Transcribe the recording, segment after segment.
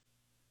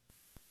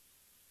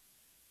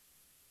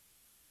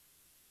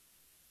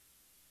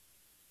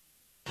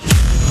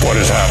What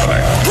is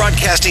happening?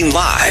 Broadcasting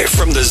live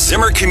from the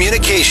Zimmer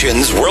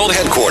Communications World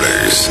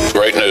Headquarters.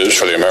 Great news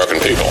for the American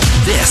people.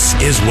 This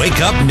is Wake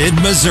Up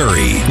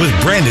Mid-Missouri with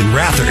Brandon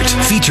Rathert,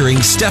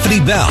 featuring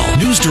Stephanie Bell,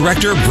 News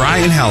Director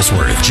Brian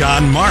Houseworth,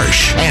 John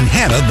Marsh, and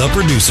Hannah, the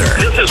producer.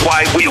 This is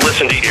why we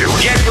listen to you.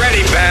 Get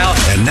ready, pal.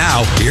 And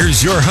now,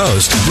 here's your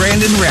host,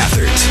 Brandon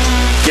Rathert.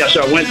 Yeah,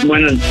 so I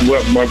went and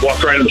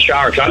walked right in the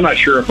shower, because I'm not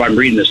sure if I'm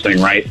reading this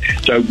thing right.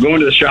 So go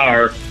into the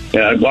shower.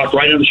 I walked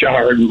right in the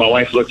shower, and my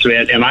wife looked at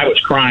me, and I was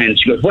crying.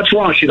 She goes, "What's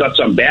wrong?" She thought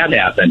something bad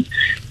happened.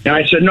 And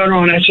I said, No.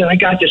 And I said, "I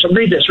got this.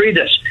 Read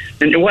this.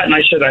 And what? And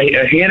I said,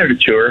 I handed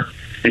it to her,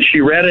 and she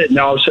read it, and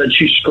all of a sudden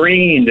she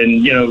screamed,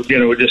 and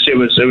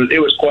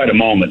it was quite a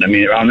moment. I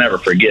mean, I'll never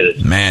forget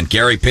it. Man,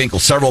 Gary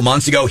Pinkel, several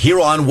months ago here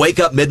on Wake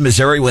Up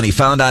Mid-Missouri, when he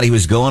found out he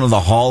was going to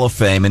the Hall of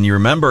Fame, and you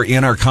remember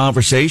in our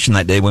conversation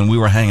that day when we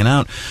were hanging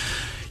out,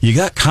 you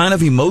got kind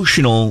of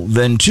emotional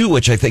then, too,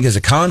 which I think is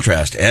a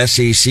contrast.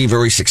 SEC,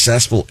 very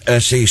successful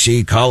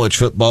SEC college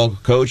football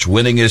coach,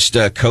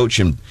 winningest coach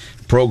in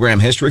program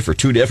history for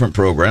two different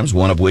programs,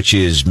 one of which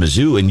is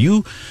Mizzou. And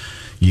you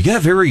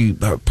got very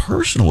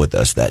personal with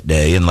us that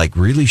day and,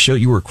 really showed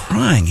you were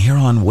crying here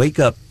on Wake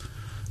Up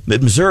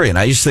Mid-Missouri. And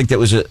I just think that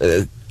was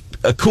a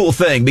cool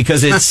thing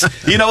because it's,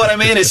 you know what I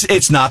mean?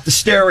 It's not the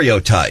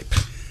stereotype.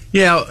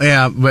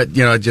 Yeah, but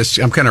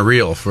I'm kind of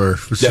real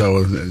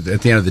so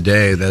at the end of the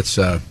day, that's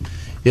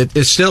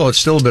it's still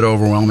a bit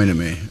overwhelming to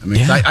me. I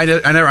mean,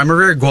 I'm a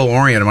very goal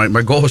oriented.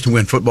 My goal is to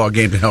win football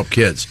games and help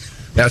kids.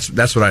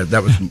 That's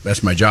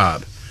my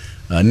job.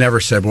 Never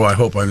said, well, I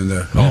hope I'm in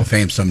the Hall of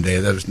Fame someday.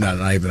 That was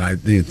not I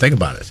didn't think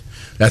about it.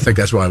 I think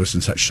that's why I was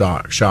in such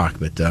shock.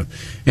 But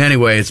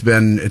anyway, it's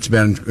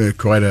been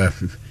quite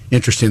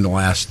interesting the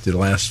last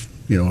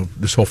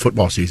this whole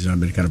football season.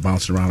 I've been kind of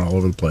bouncing around all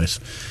over the place.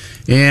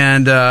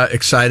 And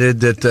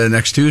excited that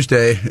next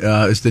Tuesday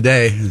is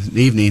the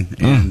evening.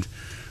 And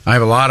I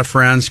have a lot of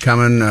friends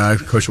coming. I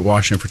coached at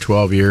Washington for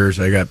 12 years.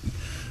 I got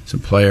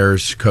some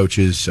players,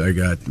 coaches. I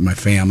got my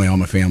family. All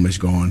my family's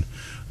going.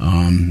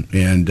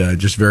 And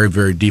just very,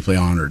 very deeply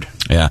honored.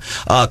 Yeah.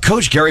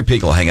 Coach Gary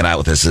Pinkel hanging out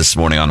with us this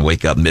morning on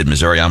Wake Up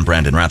Mid-Missouri. I'm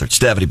Brandon Rathert,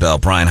 Stephanie Bell,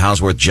 Brian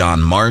Houseworth,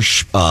 John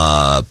Marsh,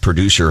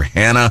 producer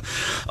Hannah.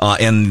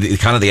 And the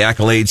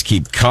accolades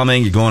keep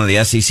coming. You're going to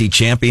the SEC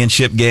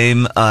championship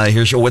game.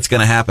 Here's what's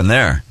going to happen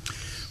there.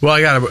 Well,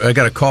 I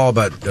got a call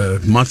about a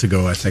month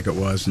ago, I think it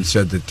was, and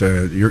said that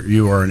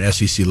you are an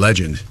SEC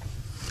legend.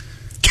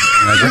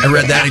 I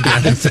read that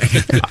again and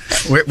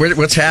thinking,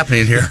 what's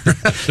happening here?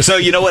 So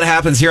you know what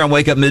happens here on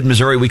Wake Up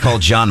Mid-Missouri? We call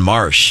John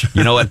Marsh.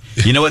 You know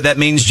what that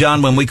means,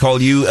 John, when we call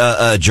you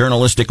a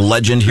journalistic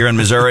legend here in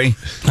Missouri?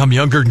 I'm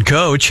younger than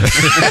Coach.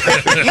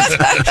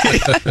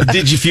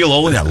 Did you feel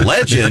old? A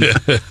legend?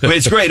 I mean,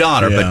 it's a great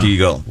honor, but do you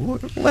go,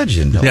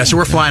 legend? Yeah, so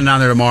we're flying down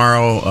there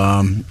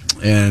tomorrow,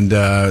 and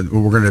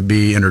we're going to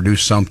be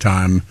introduced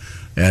sometime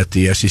at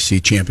the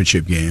SEC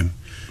championship game.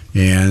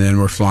 And then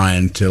we're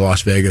flying to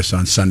Las Vegas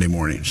on Sunday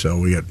morning. So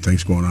we got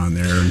things going on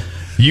there.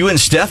 You and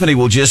Stephanie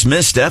will just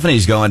miss.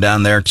 Stephanie's going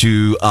down there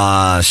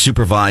to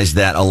supervise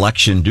that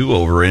election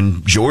do-over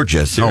in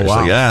Georgia. Seriously.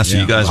 Oh, wow. So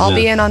you guys I'll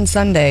be in on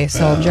Sunday,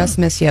 so I'll just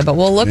miss you. But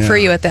we'll look for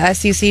you at the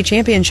SEC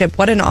Championship.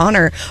 What an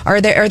honor.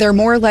 Are there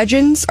more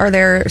legends? Are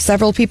there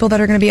several people that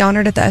are going to be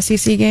honored at the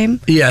SEC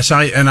game? Yes,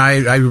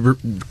 I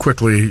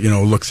quickly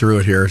look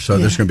through it here. So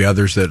there's going to be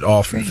others that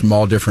from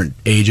all different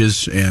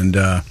ages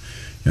and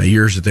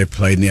years that they've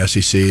played in the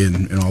SEC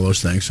and all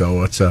those things.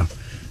 So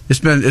it's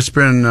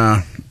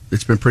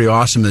been pretty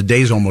awesome. The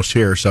day's almost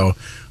here, so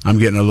I'm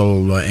getting a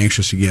little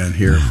anxious again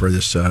here for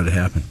this to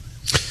happen.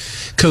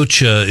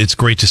 Coach, it's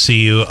great to see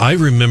you. I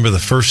remember the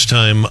first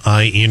time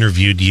I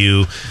interviewed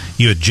you.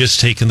 You had just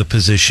taken the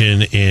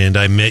position, and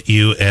I met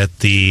you at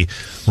the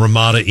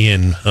Ramada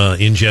Inn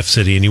in Jeff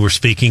City, and you were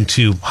speaking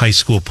to high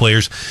school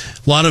players.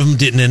 A lot of them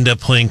didn't end up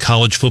playing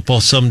college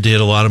football. Some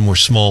did. A lot of them were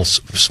small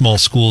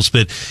schools,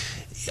 but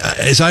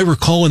as I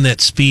recall in that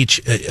speech,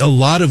 a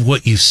lot of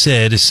what you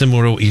said is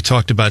similar to what you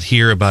talked about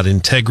here about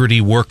integrity,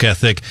 work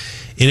ethic,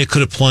 and it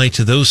could apply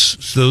to those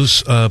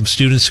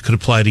students. It could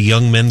apply to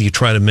young men you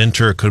try to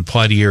mentor. It could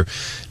apply to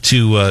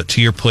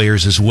your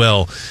players as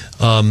well.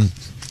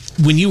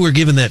 When you were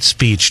given that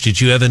speech, did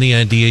you have any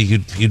idea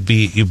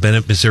you'd been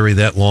at Missouri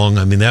that long?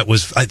 I mean,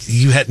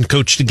 you hadn't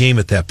coached a game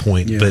at that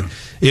point, but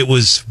it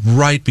was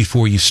right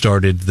before you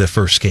started the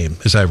first game,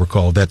 as I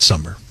recall, that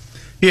summer.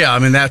 Yeah, I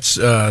mean that's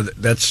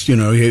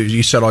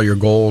you set all your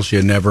goals.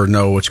 You never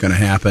know what's going to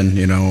happen.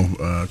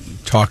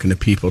 Talking to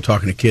people,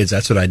 talking to kids.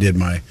 That's what I did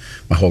my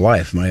whole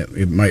life.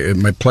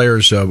 My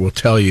players will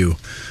tell you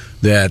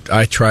that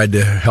I tried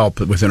to help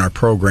within our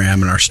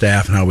program and our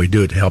staff and how we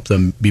do it to help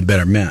them be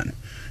better men.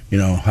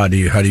 How do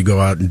you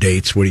go out on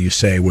dates? What do you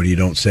say? What do you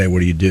don't say? What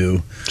do you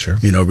do? Sure.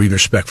 Be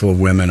respectful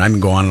of women. I can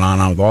go on and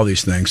on with all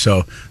these things.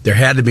 So there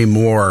had to be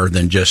more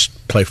than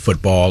just play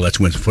football. Let's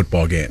win some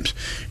football games.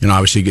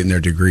 Obviously getting their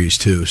degrees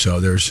too. So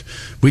I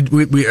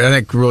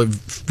think really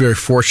very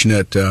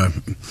fortunate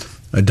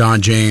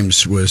Don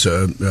James was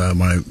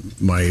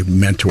my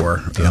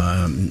mentor.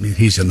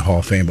 He's in the Hall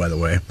of Fame, by the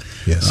way.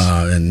 Yes.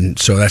 And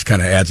so that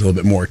kind of adds a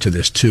little bit more to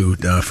this, too,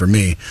 for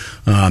me.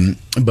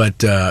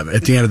 But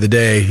at the end of the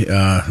day,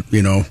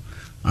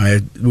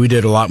 we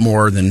did a lot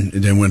more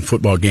than win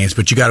football games.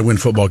 But you got to win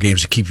football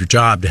games to keep your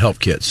job, to help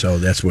kids. So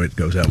that's what it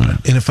goes out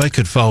with. And if I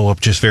could follow up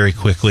just very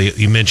quickly,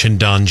 you mentioned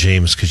Don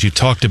James because you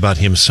talked about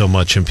him so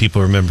much, and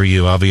people remember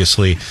you,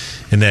 obviously,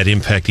 and that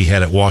impact he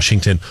had at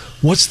Washington.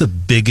 What's the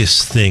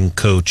biggest thing,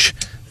 Coach,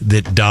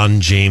 that Don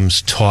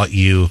James taught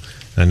you?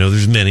 I know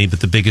there's many,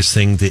 but the biggest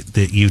thing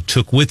that you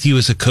took with you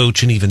as a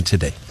coach and even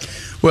today?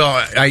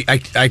 Well,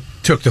 I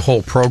took the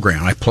whole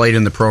program. I played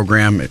in the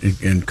program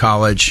in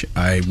college.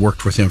 I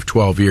worked with him for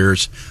 12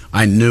 years.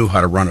 I knew how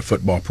to run a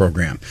football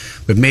program.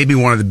 But maybe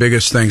one of the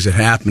biggest things that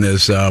happened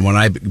is when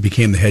I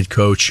became the head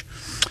coach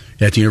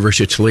at the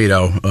University of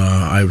Toledo,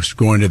 I was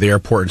going to the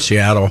airport in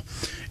Seattle,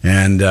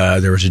 and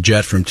there was a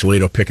jet from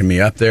Toledo picking me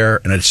up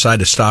there, and I decided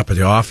to stop at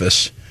the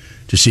office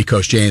to see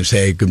Coach James.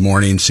 Hey, good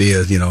morning, see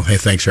you. Hey,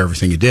 thanks for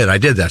everything you did. I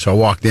did that, so I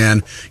walked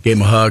in, gave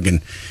him a hug,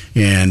 and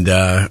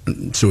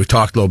so we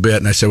talked a little bit.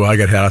 And I said, well, I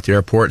got to head out to the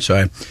airport.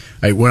 So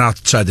I went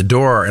outside the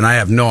door, and I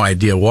have no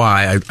idea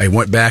why. I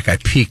went back, I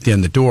peeked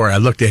in the door, I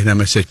looked at him,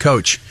 I said,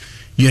 Coach,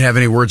 you have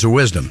any words of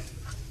wisdom?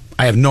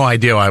 I have no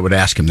idea why I would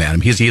ask him that. I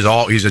mean, he's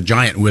a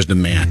giant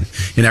wisdom man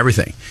in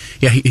everything.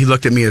 Yeah, he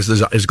looked at me as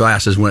his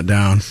glasses went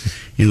down.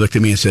 He looked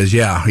at me and says,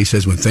 yeah. He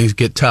says, when things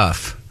get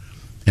tough,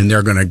 and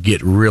they're going to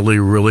get really,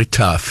 really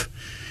tough,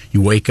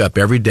 you wake up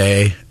every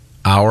day,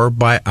 hour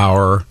by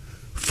hour,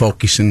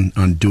 focusing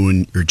on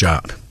doing your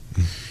job.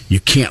 You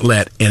can't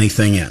let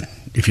anything in.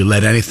 If you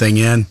let anything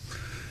in,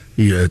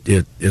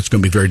 it's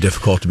going to be very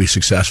difficult to be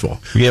successful.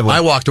 Yeah, well, I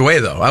walked away,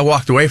 though. I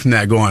walked away from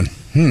that going,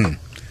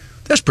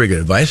 that's pretty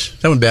good advice.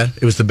 That wasn't bad.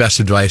 It was the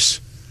best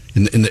advice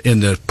in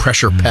the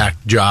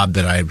pressure-packed job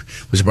that it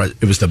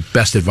was the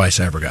best advice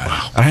I ever got.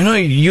 Wow. I know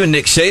you and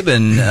Nick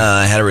Saban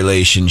had a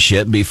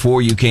relationship.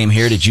 Before you came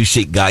here, did you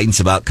seek guidance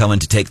about coming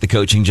to take the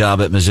coaching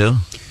job at Mizzou?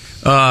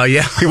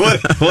 Yeah.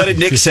 What did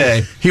Nick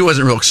say? He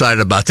wasn't real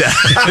excited about that.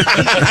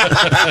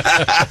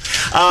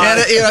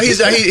 And,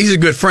 he's a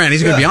good friend.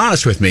 He's going to be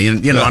honest with me,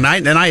 and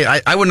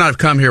I would not have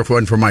come here if it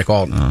wasn't for Mike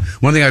Alden.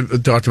 One thing I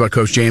talked about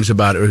Coach James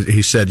about it,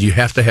 he said you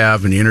have to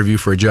have an interview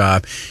for a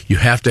job. You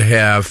have to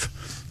have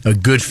a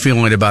good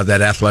feeling about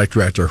that athletic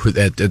director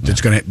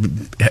that's going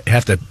to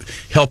have to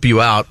help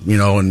you out,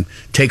 and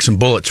take some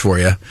bullets for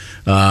you.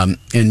 And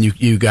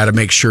you got to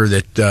make sure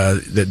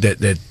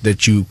that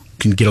you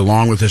can get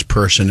along with this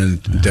person,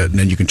 and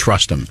then you can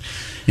trust them.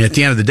 And at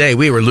the end of the day,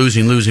 we were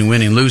losing,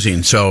 winning,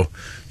 losing. So,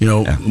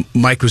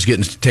 Mike was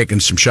taking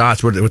some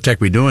shots. What the heck are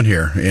we doing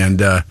here?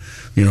 And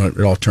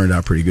it all turned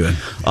out pretty good.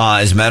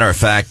 As a matter of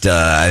fact,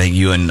 I think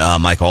you and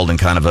Mike Alden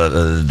kind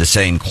of the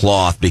same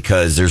cloth,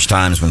 because there's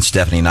times when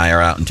Stephanie and I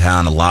are out in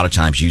town. A lot of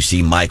times you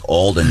see Mike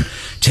Alden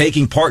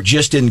taking part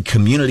just in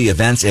community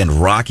events, and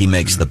Rocky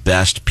makes the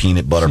best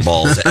peanut butter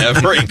balls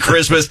ever in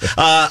Christmas.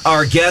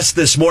 Our guest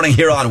this morning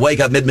here on Wake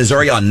Up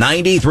Mid-Missouri on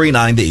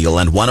 93.9 The Eagle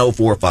and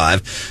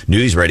 104.5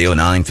 News Radio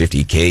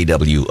 950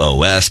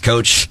 KWOS.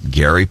 Coach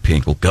Gary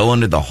Pinkel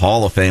going to the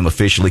Hall of Fame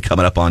officially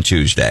coming up on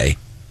Tuesday.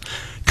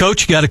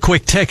 Coach, got a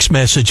quick text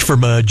message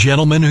from a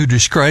gentleman who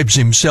describes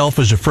himself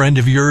as a friend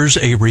of yours,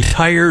 a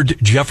retired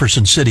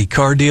Jefferson City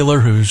car dealer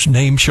whose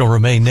name shall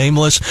remain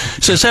nameless.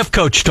 Says, have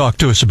Coach talk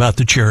to us about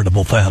the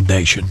charitable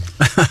foundation.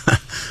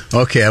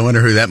 Okay, I wonder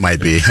who that might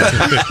be.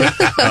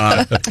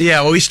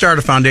 We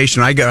started a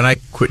foundation. When I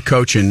quit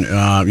coaching,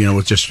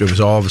 it was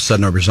all of a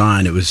sudden I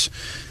resigned. It was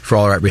for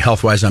all right.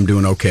 Health-wise, I'm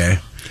doing okay.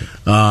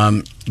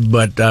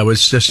 But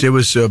it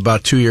was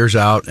about 2 years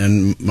out,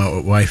 and my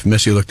wife,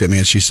 Missy, looked at me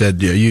and she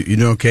said, you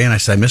doing okay? And I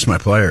said, I miss my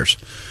players.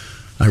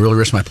 I really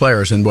miss my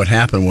players. And what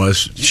happened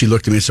was she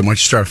looked at me and said, why don't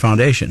you start a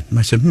foundation? And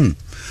I said, So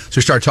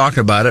we started talking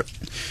about it.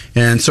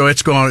 And so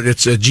it's a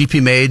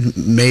GP MADE.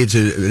 MADE's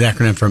an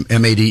acronym from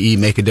MADE,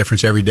 Make a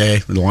Difference Every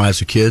Day in the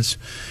Lives of Kids.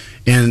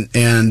 And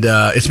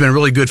it's been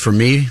really good for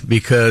me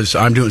because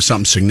I'm doing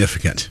something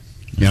significant.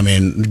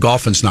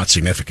 Golfing's not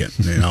significant,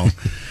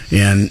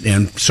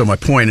 and so my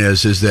point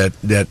is that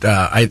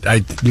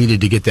I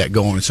needed to get that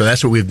going. So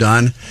that's what we've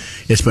done.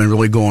 It's been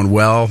really going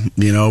well.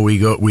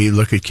 We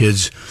look at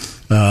kids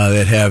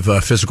that have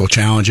physical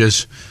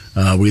challenges.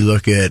 We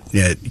look at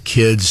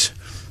kids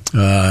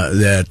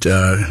that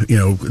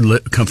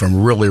come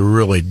from really,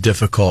 really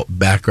difficult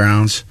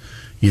backgrounds.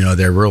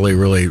 They're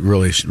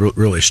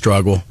really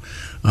struggle.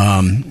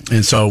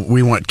 And so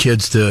we want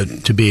kids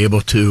to be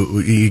able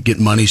to get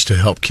monies to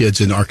help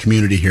kids in our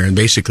community here. And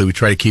basically we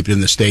try to keep it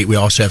in the state. We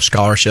also have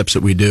scholarships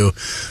that we do.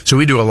 So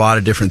we do a lot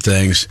of different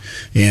things.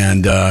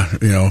 And,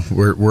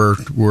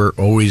 we're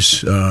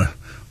always,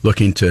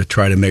 looking to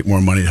try to make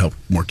more money to help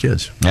more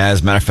kids.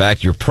 As a matter of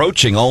fact, you're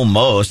approaching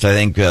almost, I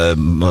think,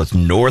 north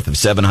of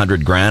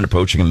 $700,000,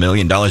 approaching $1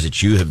 million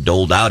that you have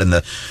doled out in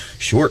the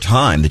short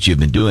time that you've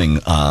been doing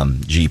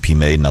GP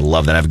Made, and I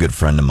love that. I have a good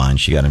friend of mine.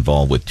 She got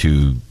involved with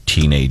two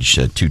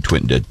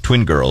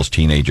twin girls,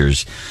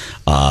 teenagers,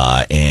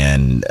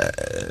 and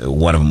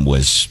one of them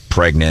was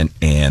pregnant,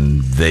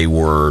 and they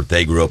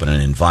grew up in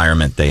an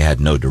environment they had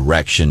no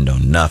direction, no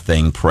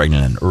nothing,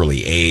 pregnant at an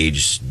early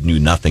age, knew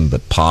nothing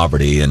but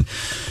poverty, and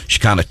she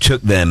kind of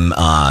took them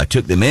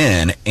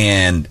in,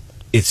 and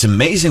it's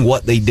amazing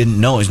what they didn't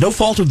know. It's no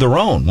fault of their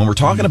own. When we're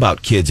talking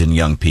about kids and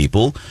young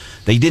people,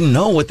 they didn't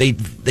know what they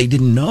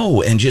didn't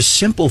know. And just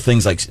simple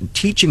things like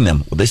teaching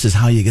them, well, this is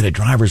how you get a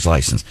driver's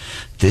license.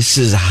 This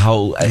is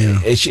how,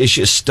 it's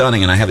just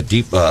stunning. And I have a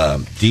deep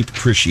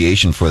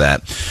appreciation for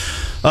that.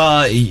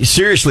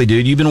 Seriously,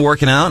 dude, you've been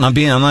working out, and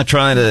I'm not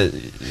trying to,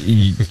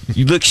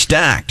 you look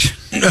stacked.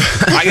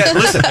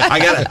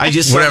 I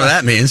just whatever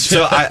that means.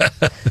 So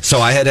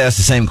I had to ask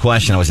the same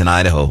question. I was in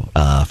Idaho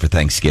for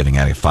Thanksgiving.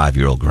 I had a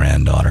 5-year-old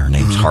granddaughter. Her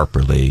name's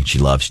Harper Lee. She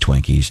loves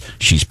Twinkies.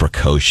 She's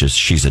precocious.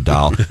 She's a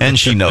doll, and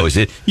she knows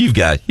it. You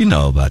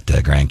know about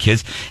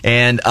grandkids,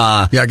 and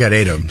I got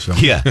 8 of them. So.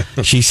 Yeah,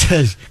 she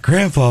says,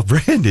 "Grandpa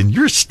Brandon,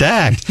 you're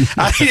stacked."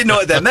 I didn't know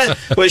what that meant,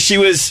 but she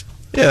was.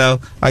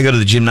 I go to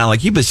the gym now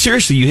like you, but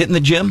seriously, you hitting the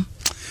gym?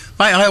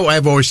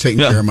 I've always taken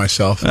care of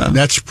myself. Yeah.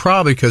 That's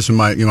probably because of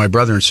my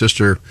brother and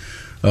sister.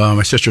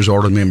 My sister's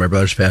older than me, and my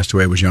brother's passed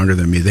away, was younger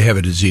than me. They have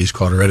a disease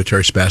called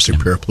hereditary spastic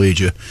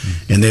paraplegia,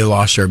 and they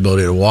lost their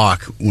ability to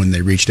walk when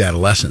they reached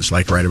adolescence,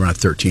 like right around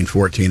 13,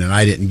 14, and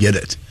I didn't get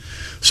it.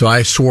 So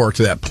I swore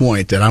to that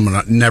point that I'm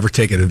going to never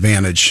take an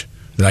advantage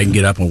that I can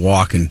get up and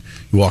walk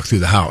through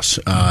the house,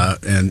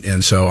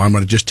 and so I'm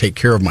going to just take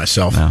care of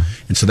myself,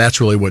 and so that's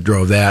really what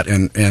drove that.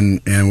 And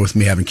with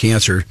me having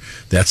cancer,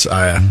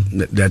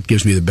 that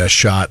gives me the best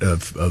shot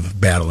of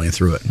battling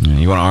through it.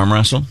 You want to arm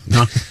wrestle?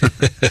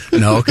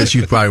 No, because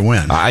you'd probably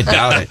win. I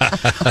doubt it.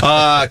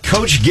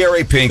 Coach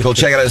Gary Pinkel,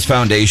 check out his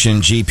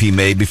foundation, GP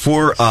Made.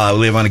 Before I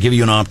want to give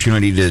you an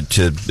opportunity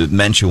to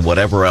mention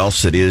whatever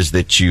else it is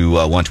that you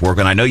want to work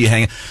on. I know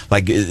you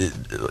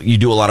you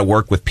do a lot of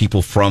work with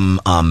people from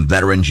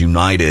Veterans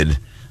United.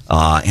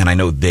 And I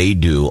know they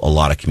do a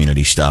lot of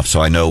community stuff.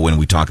 So I know when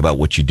we talk about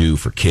what you do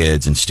for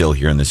kids and still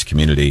here in this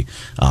community,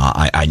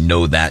 I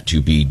know that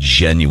to be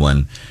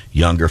genuine.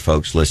 Younger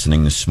folks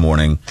listening this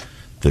morning,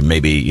 that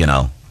maybe,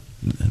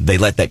 they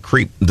let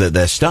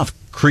that stuff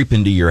creep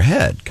into your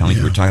head. Kind of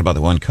like we were talking about,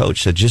 the one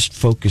coach said, just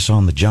focus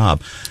on the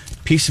job.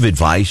 Piece of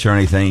advice or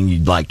anything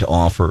you'd like to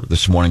offer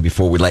this morning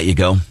before we let you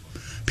go?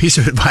 Piece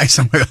of advice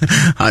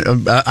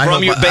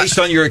based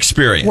on your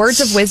experience. Words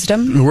of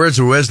wisdom. Words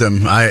of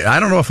wisdom. I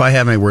don't know if I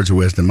have any words of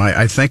wisdom.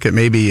 I think it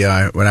maybe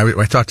when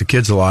I talk to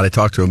kids a lot, I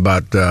talk to them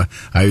about.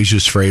 I use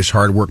this phrase: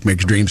 "Hard work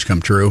makes dreams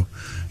come true."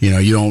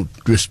 You don't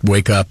just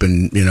wake up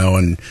and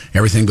and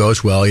everything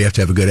goes well. You have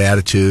to have a good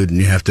attitude, and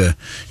you have to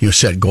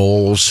set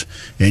goals,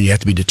 and you have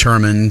to be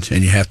determined,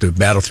 and you have to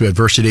battle through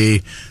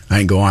adversity. I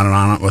can go on and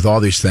on with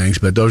all these things,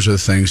 but those are the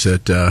things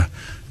that.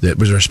 That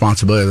was a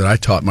responsibility that I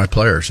taught my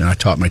players, and I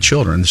taught my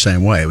children the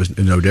same way. It was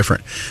no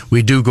different.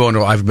 We do go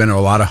into. I've been to a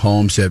lot of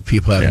homes that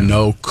people have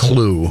no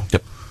clue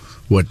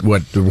what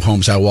the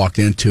homes I walked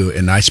into,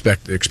 and I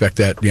expect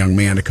that young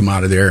man to come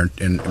out of there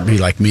and be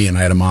like me. And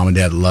I had a mom and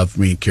dad that loved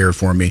me and cared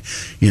for me,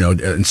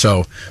 and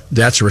so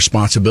that's a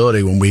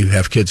responsibility when we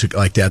have kids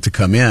like that to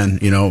come in.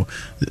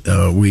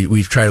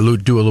 We try to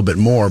do a little bit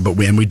more, but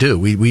we do.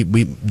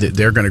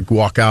 They're going to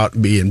walk out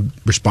being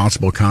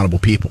responsible, accountable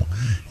people.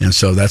 And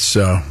so that's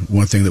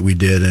one thing that we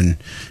did, and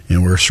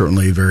we're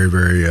certainly very,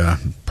 very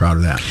proud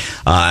of that.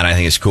 And I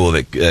think it's cool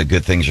that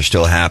good things are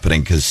still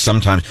happening, because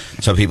sometimes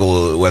some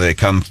people, whether they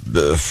come,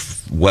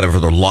 whatever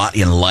their lot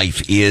in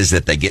life is,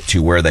 that they get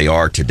to where they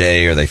are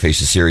today, or they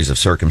face a series of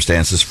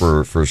circumstances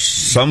for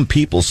some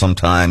people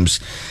sometimes.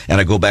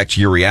 And I go back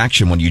to your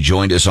reaction when you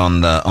joined us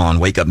on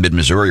Wake Up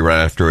Mid-Missouri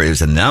right after it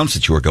was announced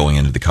that you were going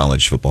into the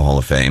College Football Hall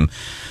of Fame.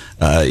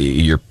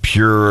 Your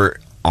pure,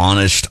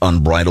 honest,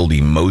 unbridled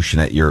emotion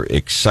at your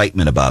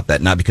excitement about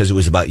that, not because it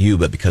was about you,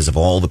 but because of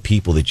all the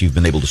people that you've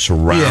been able to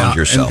surround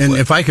yourself and with.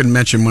 If I could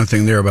mention one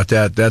thing there about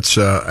that, that's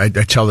I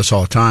tell this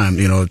all the time.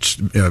 It's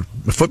a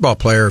football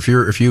player. If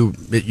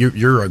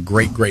you're a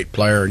great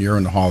player and you're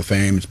in the Hall of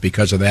Fame, it's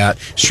because of that.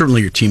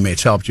 Certainly your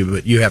teammates helped you,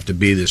 but you have to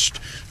be this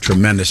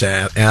tremendous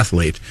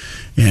athlete.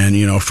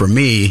 And for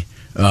me,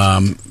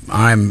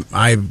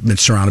 I've been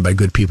surrounded by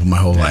good people my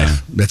whole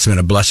life. That's been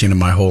a blessing in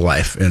my whole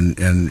life,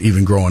 and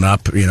even growing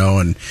up,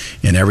 and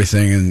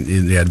everything,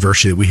 and the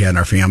adversity that we had in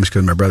our families because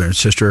of my brother and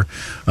sister.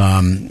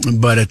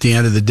 But at the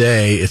end of the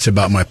day, it's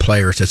about my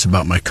players. It's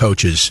about my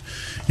coaches.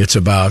 It's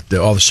about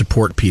all the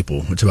support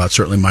people. It's about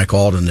certainly Mike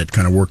Alden that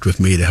kind of worked with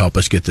me to help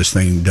us get this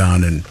thing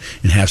done and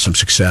have some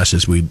success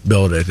as we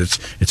build it.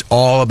 It's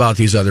all about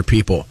these other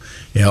people.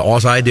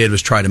 All I did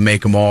was try to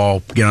make them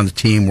all get on the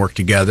team, work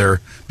together,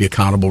 be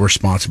accountable,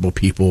 responsible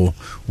people,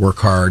 work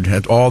hard,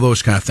 all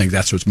those kind of things.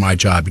 That's what's my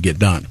job to get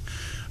done.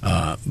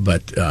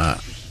 But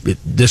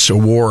this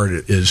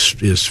award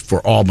is for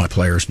all my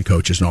players and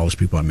coaches and all those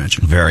people I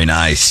mentioned. Very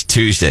nice.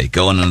 Tuesday,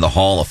 going into the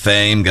Hall of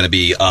Fame, going to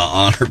be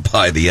honored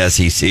by the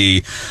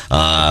SEC.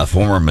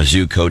 Former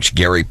Mizzou coach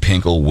Gary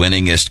Pinkel,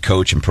 winningest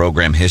coach in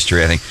program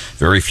history. I think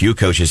very few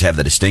coaches have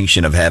the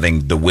distinction of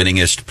having the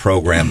winningest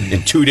program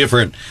in two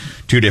different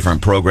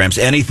programs.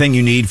 Anything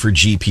you need for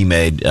GP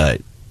Made,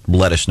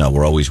 let us know.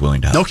 We're always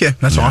willing to help. Okay,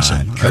 that's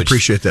awesome. Coach, I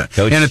appreciate that.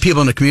 Coach, and the people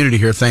in the community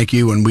here, thank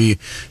you. When we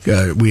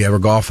have a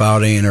golf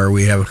outing or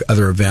we have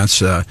other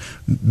events,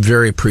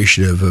 very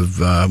appreciative of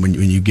when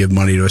you give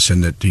money to us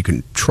and that you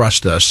can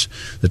trust us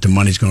that the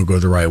money's going to go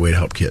the right way to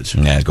help kids.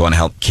 Yeah, going to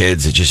help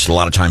kids. It just a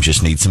lot of times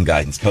just needs some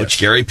guidance. Coach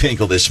Gary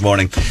Pinkel this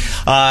morning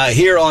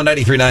here on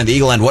 93.9 The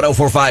Eagle and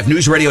 104.5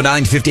 News Radio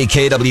 950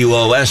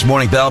 KWOS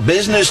Morning Bell.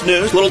 Business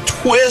news, little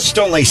twist.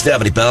 Only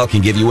Stephanie Bell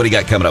can give you. What do you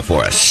got coming up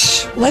for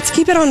us? Let's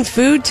keep it on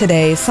food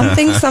today.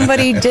 Something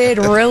somebody did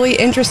really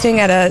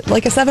interesting at a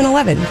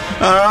 7-Eleven. All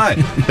right.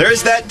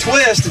 There's that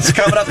twist. It's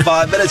coming up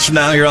 5 minutes from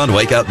now. You're on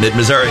Wake Up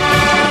Mid-Missouri.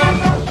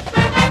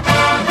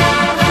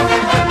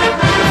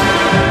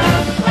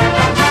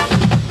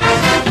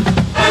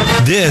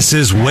 This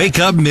is Wake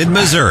Up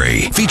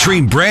Mid-Missouri,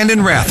 featuring Brandon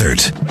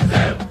Rathert.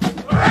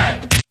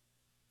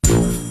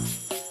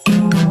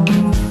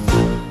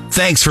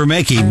 Thanks for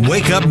making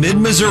Wake Up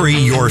Mid-Missouri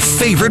your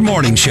favorite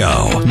morning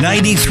show.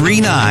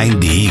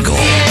 93.9 The Eagle.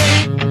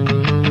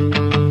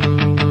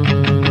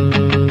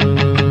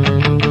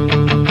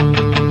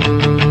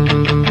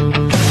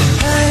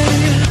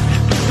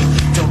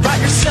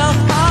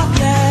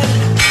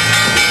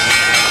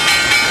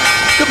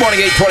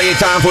 Morning, 8:28,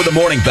 time for the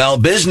Morning Bell.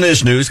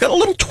 Business news. Got a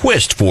little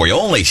twist for you.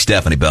 Only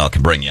Stephanie Bell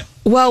can bring you.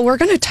 Well, we're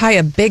going to tie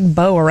a big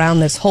bow around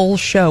this whole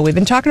show. We've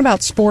been talking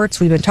about sports.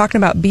 We've been talking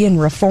about being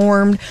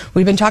reformed.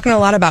 We've been talking a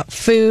lot about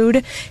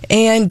food.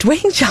 And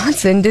Dwayne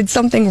Johnson did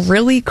something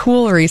really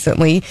cool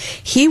recently.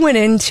 He went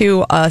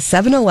into a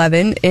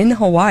 7-Eleven in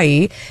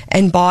Hawaii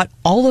and bought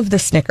all of the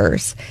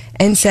Snickers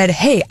and said,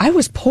 hey, I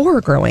was poor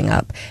growing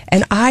up,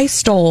 and I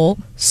stole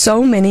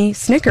so many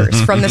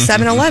Snickers from the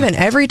 7-Eleven.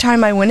 Every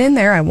time I went in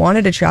there, I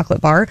wanted a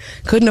chocolate bar,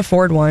 couldn't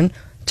afford one,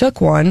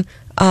 took one.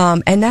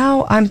 And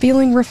now I'm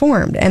feeling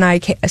reformed.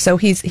 And so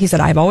he said,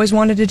 I've always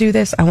wanted to do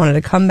this. I wanted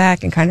to come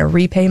back and kind of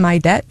repay my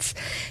debts.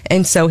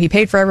 And so he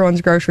paid for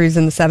everyone's groceries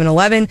in the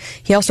 7-Eleven.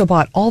 He also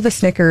bought all the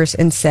Snickers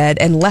and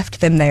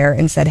left them there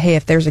and said, hey,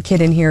 if there's a kid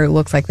in here who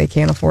looks like they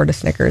can't afford a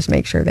Snickers,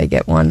 make sure they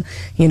get one,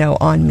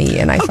 on me.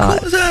 And I thought,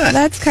 cool is that?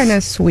 That's kind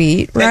of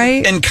sweet,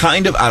 right? And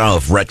kind of, I don't know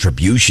if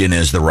retribution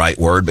is the right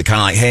word, but kind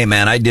of like, hey,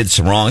 man, I did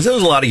some wrongs. It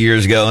was a lot of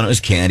years ago, and it was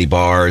candy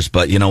bars.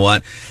 But you know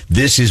what?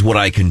 This is what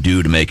I can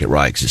do to make it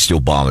right, because it still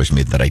bothers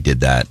me that I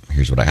did that.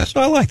 Here's what I have.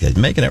 So I like that,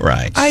 making it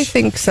right. I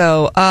think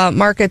so.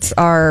 Markets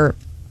are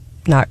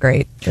not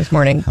great this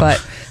morning,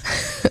 but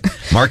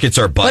markets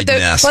are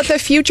Biden-esque. But the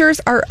futures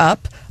are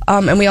up.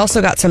 And we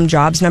also got some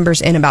jobs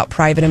numbers in about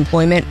private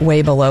employment,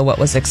 way below what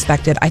was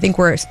expected. I think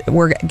we're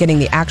getting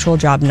the actual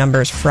job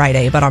numbers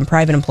Friday, but on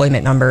private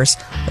employment numbers,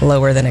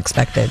 lower than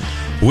expected.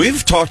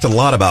 We've talked a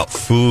lot about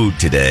food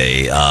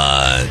today,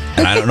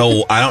 and I don't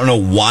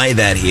know why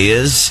that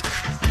is.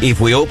 If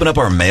we open up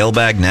our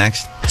mailbag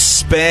next,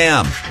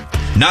 spam,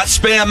 not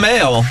spam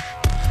mail,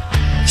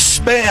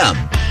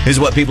 spam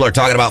is what people are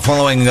talking about.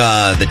 Following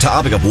the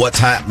topic of what's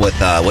hot with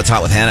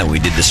Hannah, we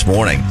did this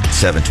morning,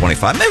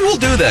 7:25. Maybe we'll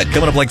do that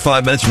coming up like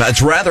 5 minutes from now.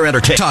 It's rather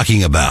entertaining.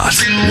 Talking about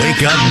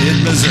Wake Up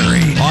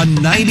Mid-Missouri on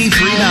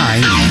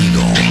 93.9 The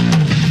Eagle.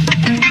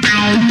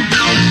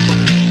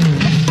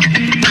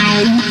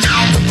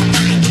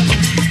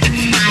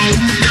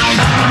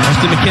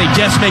 Austin McKinney,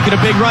 Jess making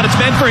a big run. It's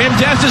meant for him.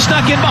 Jess is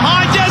stuck in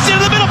behind. Jess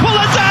into the middle.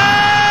 Pulisic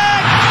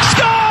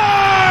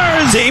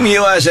scores! Team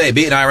USA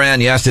beat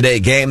Iran yesterday.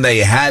 Game they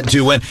had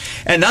to win.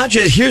 And not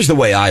just, here's the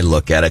way I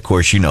look at it. Of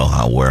course, you know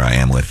where I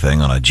am with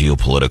thing on a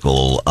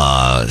geopolitical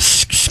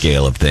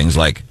scale of things.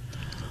 Like,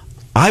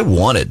 I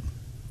wanted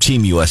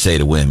Team USA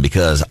to win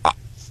because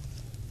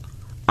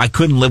I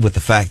couldn't live with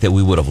the fact that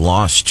we would have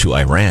lost to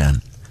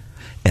Iran.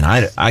 And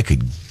I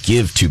could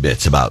give two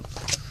bits about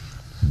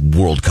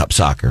World Cup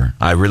soccer.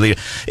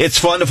 It's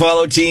fun to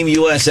follow Team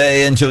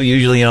USA until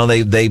usually,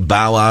 they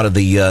bow out of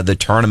the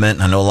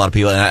tournament. I know a lot of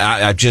people,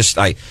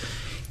 and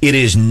it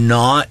is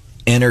not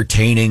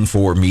entertaining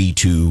for me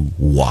to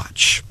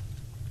watch.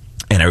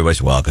 And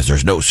everybody's, well, because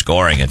there's no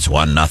scoring, it's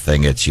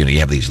 1-0. It's, you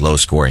have these low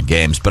scoring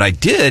games. But I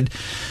did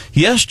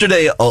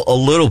yesterday a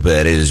little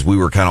bit, as we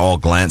were kind of all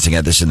glancing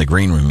at this in the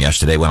green room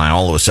yesterday, when I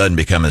all of a sudden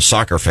become a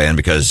soccer fan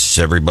because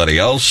everybody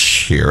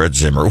else here at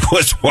Zimmer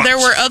was watching. There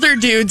were other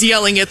dudes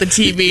yelling at the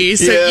TV,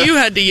 so you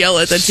had to yell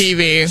at the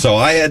TV. So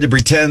I had to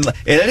pretend, and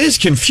it is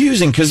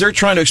confusing because they're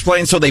trying to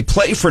explain, so they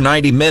play for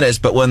 90 minutes,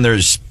 but when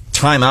there's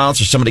timeouts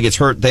or somebody gets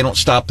hurt, they don't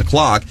stop the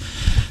clock.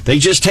 They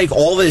just take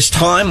all this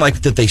time,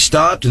 like that they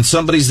stopped, and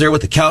somebody's there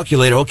with the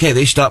calculator. Okay,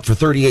 they stopped for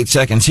 38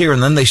 seconds here,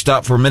 and then they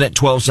stopped for a minute,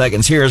 12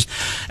 seconds here,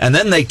 and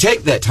then they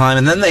take that time,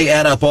 and then they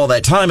add up all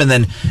that time, and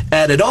then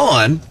add it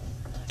on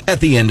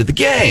at the end of the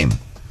game.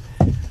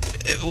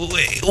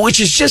 Which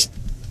is just,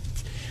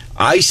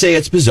 I say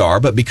it's bizarre,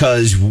 but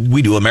because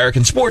we do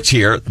American sports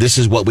here, this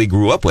is what we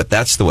grew up with.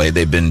 That's the way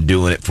they've been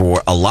doing it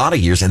for a lot of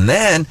years. And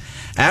then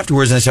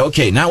afterwards, they say,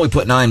 okay, now we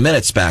put 9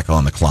 minutes back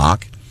on the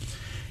clock.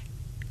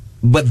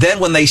 But then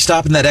when they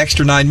stop in that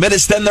extra 9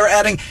 minutes, then they're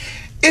adding...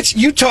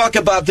 You talk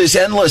about this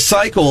endless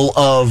cycle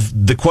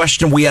of the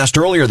question we asked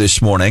earlier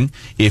this morning.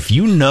 If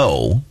you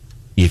know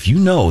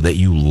that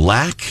you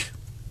lack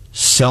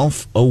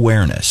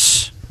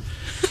self-awareness,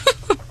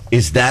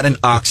 is that an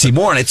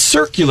oxymoron? It's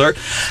circular.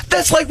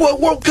 That's like what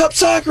World Cup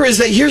soccer is.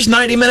 That here's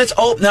 90 minutes.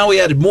 Oh, now we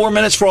added more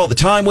minutes for all the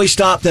time we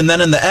stopped, and then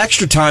in the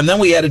extra time, then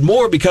we added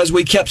more because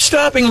we kept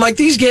stopping. Like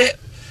these get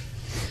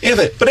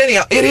But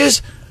anyhow, it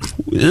is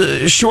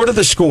short of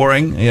the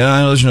scoring. Yeah,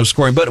 I know there's no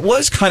scoring, but it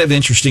was kind of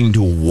interesting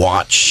to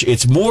watch.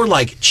 It's more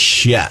like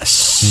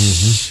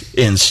chess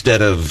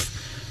instead of,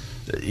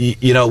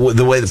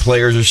 the way the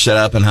players are set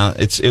up and how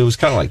it was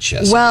kind of like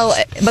chess. Well,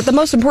 but the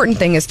most important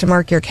thing is to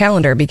mark your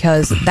calendar,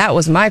 because that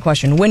was my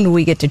question. When do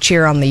we get to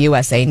cheer on the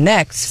USA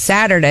next?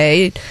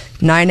 Saturday,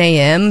 9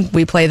 a.m.,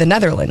 we play the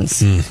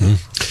Netherlands. And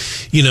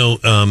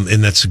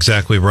that's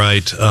exactly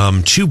right.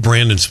 To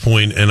Brandon's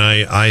point, and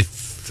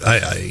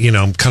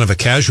I'm kind of a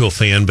casual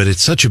fan, but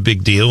it's such a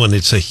big deal, and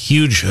it's a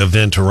huge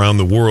event around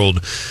the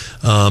world.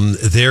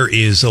 There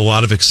is a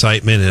lot of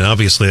excitement, and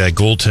obviously that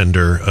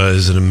goaltender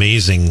is an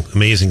amazing,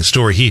 amazing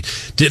story. He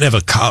didn't have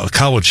a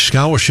college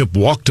scholarship,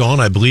 walked on,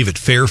 I believe, at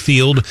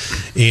Fairfield,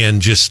 and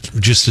just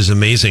is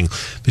amazing.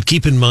 But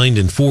keep in mind,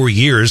 in 4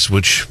 years,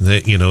 which,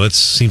 it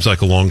seems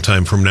like a long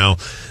time from now,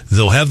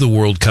 they'll have the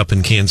World Cup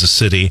in Kansas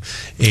City,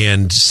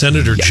 and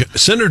Senator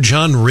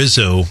John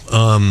Rizzo,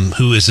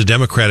 who is the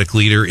Democratic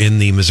leader in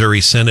the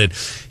Missouri Senate,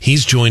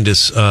 he's joined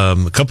us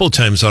a couple of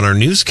times on our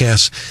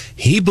newscasts.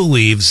 He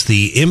believes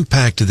the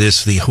impact of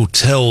this, the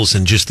hotels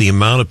and just the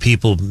amount of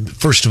people,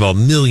 first of all,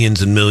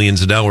 millions and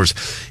millions of dollars,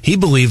 he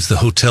believes the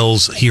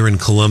hotels here in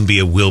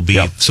Columbia will be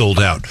sold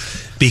out.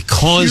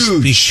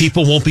 Because these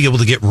people won't be able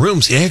to get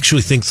rooms. He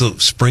actually thinks that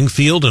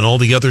Springfield and all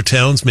the other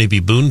towns, maybe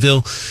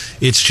Boonville,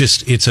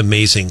 it's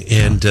amazing.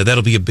 And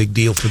that'll be a big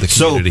deal for the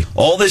community. So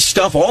all this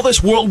stuff, all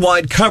this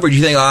worldwide coverage,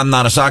 you think, I'm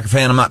not a soccer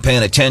fan, I'm not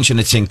paying attention,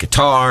 it's in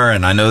Qatar,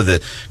 and I know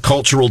the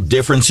cultural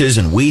differences,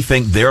 and we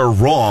think they're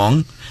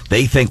wrong.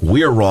 They think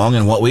we're wrong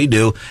in what we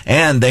do,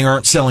 and they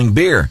aren't selling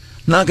beer.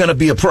 Not going to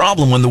be a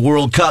problem when the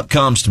World Cup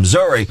comes to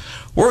Missouri.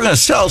 We're going to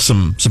sell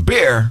some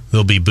beer.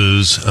 There'll be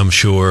booze, I'm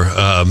sure.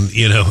 I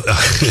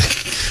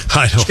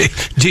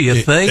don't. Do you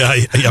think?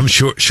 I'm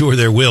sure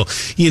there will.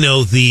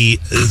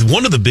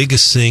 One of the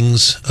biggest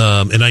things,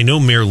 and I know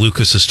Mayor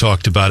Lucas has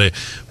talked about it.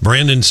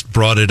 Brandon's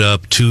brought it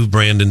up, to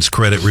Brandon's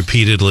credit,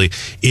 repeatedly.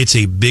 It's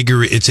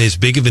as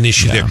big of an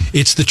issue there.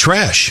 It's the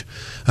trash.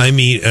 I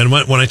mean, and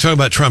when I talk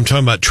about trash, I'm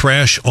talking about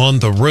trash on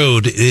the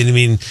road. I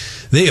mean,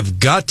 they have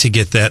got to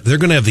get that. They're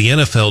going to have the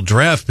NFL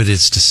draft, but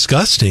it's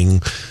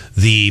disgusting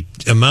the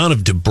amount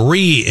of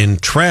debris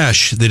and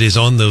trash that is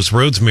on those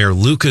roads. Mayor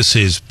Lucas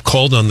has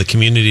called on the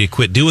community to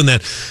quit doing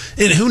that.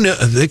 And who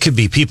knows, it could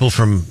be people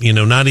from,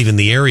 not even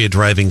the area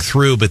driving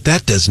through, but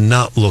that does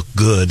not look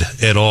good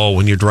at all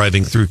when you're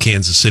driving through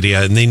Kansas City,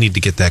 and they need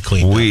to get that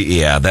cleaned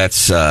up.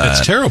 That's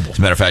terrible. As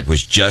a matter of fact,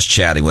 was just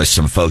chatting with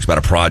some folks about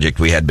a project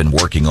we had been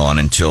working on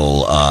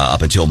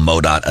up until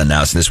MoDOT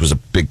announced this was a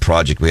big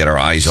project we had our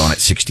eyes on at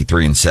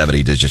 63 and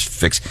 70 to just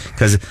fix,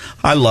 because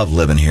I love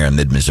living here in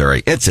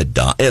mid-Missouri.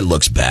 It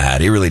looks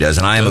bad. It really does.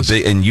 And I am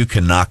and you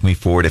can knock me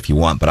for it if you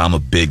want, but I'm a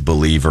big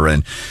believer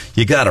in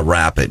you got to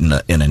wrap it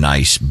in a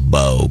nice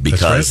bow,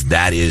 because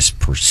that is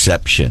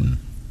perception.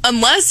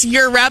 Unless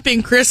you're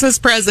wrapping Christmas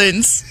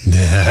presents.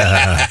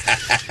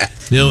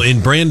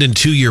 And Brandon,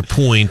 to your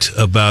point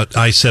about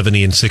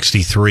I-70 and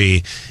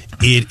 63,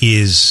 it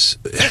is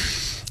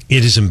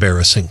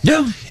embarrassing.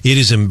 Yeah. It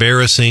is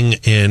embarrassing,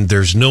 and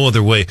there's no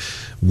other way.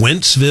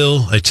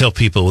 Wentzville, I tell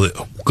people,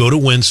 go to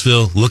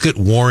Wentzville, look at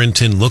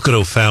Warrenton, look at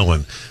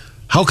O'Fallon.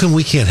 How come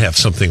we can't have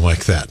something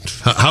like that?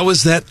 How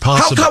is that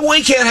possible? How come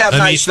we can't have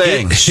nice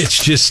things?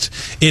 It's just,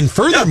 and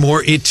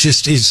furthermore, it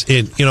just is,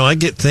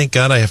 thank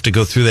God I have to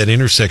go through that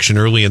intersection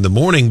early in the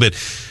morning, but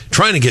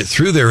trying to get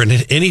through there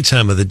at any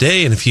time of the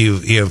day, and if you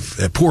have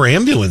a poor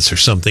ambulance or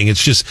something,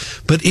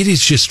 but it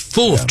is just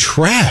full of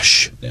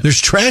trash. Yeah. There's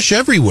trash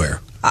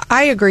everywhere.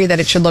 I agree that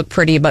it should look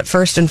pretty, but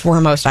first and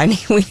foremost,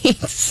 we need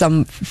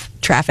some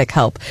traffic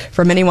help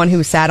from anyone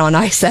who sat on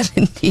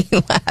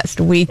I-70 last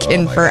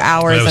weekend for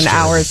hours and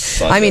hours.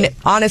 I mean,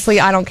 honestly,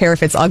 I don't care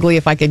if it's ugly,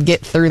 if I could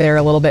get through there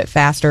a little bit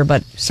faster,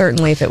 but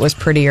certainly if it was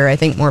prettier, I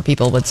think more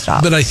people would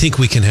stop. But I think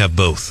we can have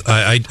both.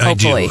 I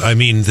do. I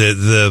mean,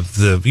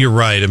 you're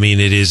right. I mean,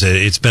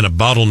 it's been a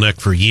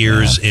bottleneck for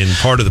years, and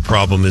part of the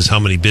problem is how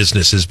many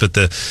businesses, but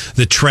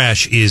the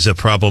trash is a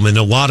problem, and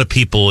a lot of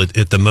people at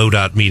the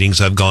MoDOT meetings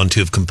I've gone to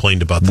have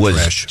complained about the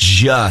trash.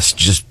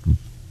 Just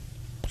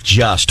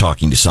just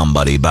talking to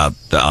somebody about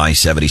the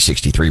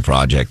I-70-63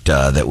 project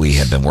that we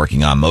have been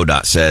working on.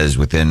 MoDOT says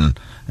within,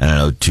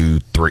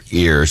 2-3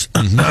 years,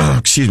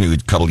 excuse me, a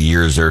couple of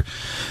years, they're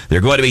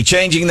going to be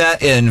changing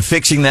that and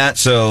fixing that.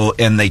 So,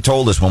 and they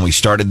told us when we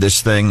started this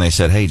thing, they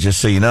said, hey,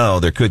 just so you know,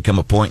 there could come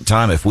a point in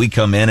time if we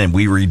come in and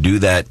we redo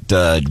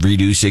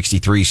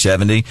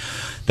 6370,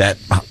 that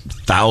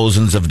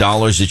thousands of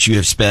dollars that you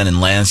have spent in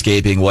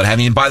landscaping, what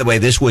have you. And by the way,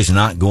 this was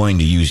not going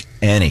to use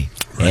any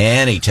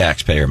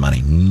taxpayer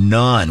money,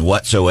 none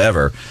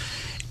whatsoever.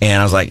 And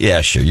I was like,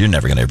 yeah, sure, you're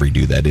never going to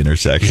redo that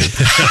intersection.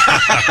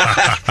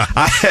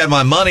 I had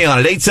my money on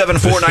it.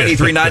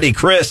 874-9390.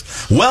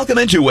 Chris, welcome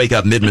into Wake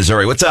Up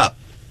Mid-Missouri. What's up?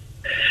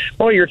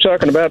 Well, you're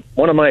talking about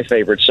one of my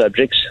favorite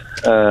subjects.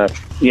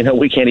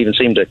 We can't even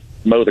seem to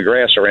mow the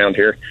grass around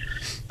here.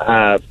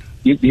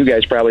 You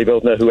guys probably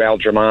both know who Al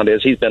Drummond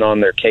is. He's been on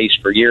their case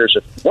for years.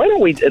 Why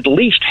don't we at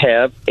least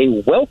have a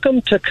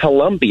Welcome to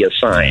Columbia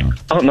sign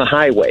on the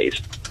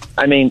highways?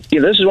 I mean,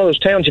 this is one of those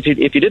towns, if you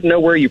didn't know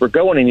where you were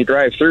going and you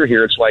drive through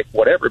here, it's like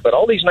whatever. But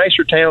all these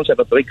nicer towns have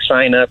a big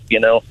sign up,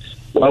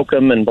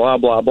 welcome and blah,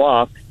 blah,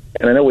 blah.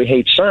 And I know we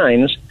hate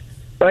signs,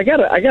 but I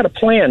got a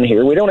plan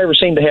here. We don't ever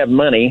seem to have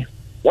money.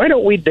 Why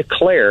don't we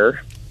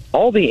declare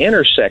all the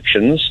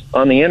intersections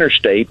on the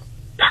interstate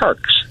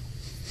parks?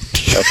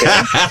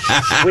 Okay,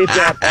 we've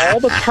got all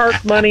the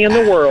park money in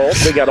the world.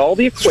 We got all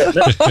the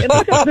equipment. And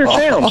look at other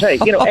towns. Hey,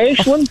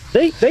 Ashland,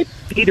 they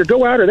either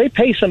go out or they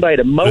pay somebody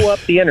to mow up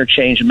the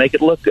interchange and make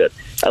it look good.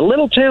 A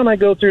little town I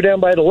go through down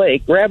by the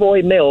lake,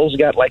 Gravois Mills,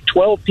 got like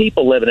 12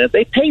 people living in it.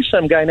 They pay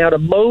some guy now to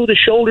mow the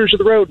shoulders of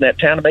the road in that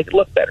town to make it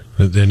look better.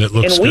 Then it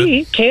looks and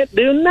we can't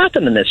do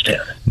nothing in this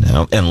town.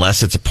 No,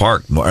 unless it's a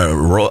park.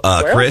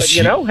 Chris,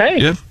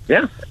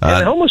 yeah.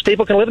 And homeless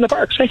people can live in the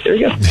parks. Hey, there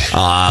you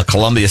go.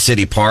 Columbia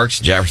City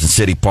Parks, Jefferson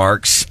City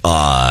Parks.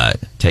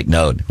 Take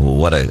note.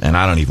 And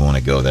I don't even want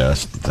to go there.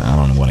 I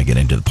don't want to get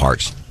into the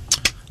parks.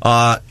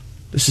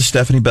 This is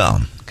Stephanie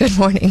Bell. Good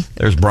morning.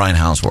 There's Brian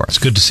Houseworth. It's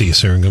good to see you,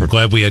 sir. I'm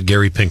glad we had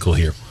Gary Pinkel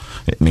here.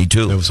 Me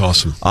too. That was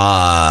awesome.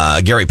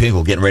 Gary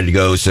Pinkel getting ready to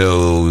go.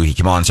 So he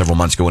came on several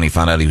months ago when he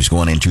found out he was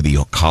going into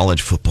the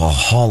College Football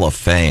Hall of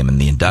Fame. And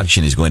the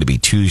induction is going to be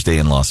Tuesday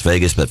in Las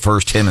Vegas. But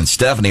first, him and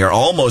Stephanie are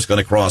almost going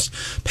to cross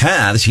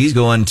paths. He's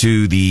going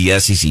to the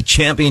SEC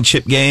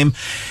championship game.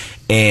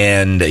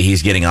 And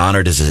he's getting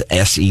honored as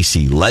an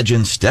SEC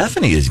legend.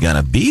 Stephanie is going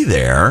to be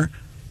there.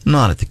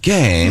 Not at the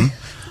game.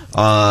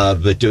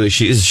 But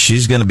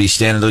she's going to be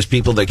standing, those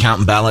people that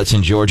counting ballots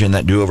in Georgia in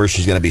that do-over,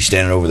 she's going to be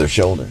standing over their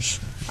shoulders.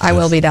 I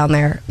will be down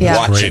there. Yeah.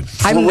 Watching.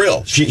 For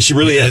real. She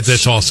really is.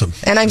 That's awesome.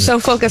 And I'm so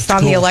focused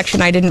on the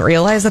election, I didn't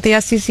realize that the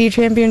SEC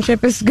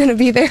championship is going to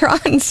be there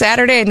on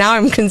Saturday. And now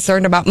I'm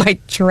concerned about my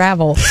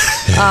travel.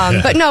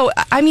 But no,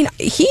 I mean,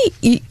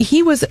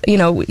 he was,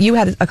 you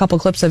had a couple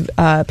clips of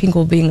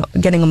Pinkel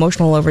getting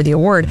emotional over the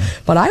award,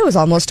 but I was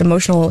almost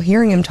emotional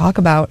hearing him talk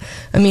about,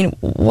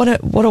 what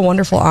a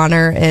wonderful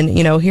honor. And,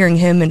 hearing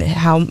him and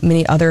how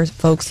many other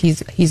folks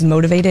he's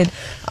motivated.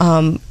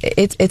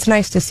 It's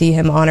nice to see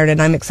him honored,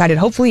 and I'm excited.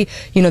 Hopefully,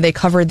 they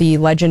cover the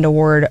Legend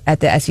Award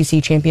at the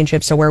SEC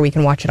Championship, so where we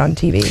can watch it on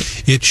TV.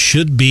 It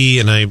should be,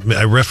 and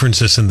I reference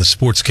this in the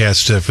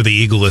Sportscast for the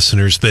Eagle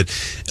listeners, but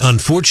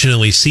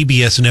unfortunately,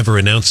 CBS never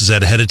announces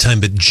that ahead of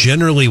time, but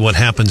generally what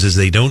happens is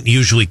they don't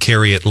usually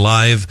carry it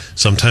live.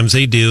 Sometimes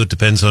they do. It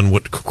depends on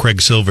what Craig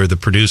Silver, the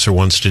producer,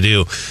 wants to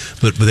do.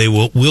 But they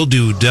will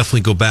definitely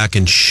go back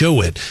and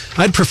show it.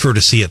 I'd prefer to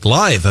see it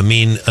live. I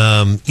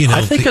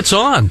think it's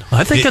on.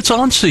 I think it's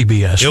on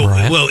CBS,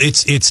 Brian. Well,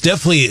 it's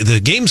definitely, the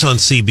game's on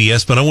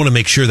CBS, but I want to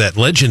make sure that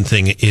Legend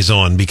thing is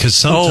on, because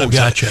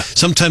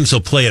sometimes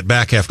they'll play it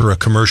back after a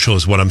commercial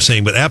is what I'm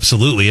saying, but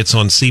absolutely it's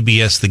on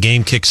CBS. The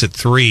game kicks at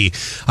 3.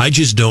 I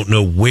just don't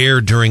know where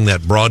during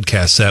that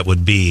broadcast that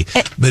would be,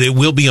 but it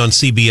will be on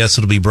CBS.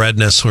 It'll be Brad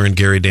Nessler and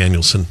Gary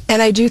Danielson.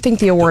 And I do think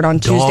the award on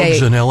Tuesday...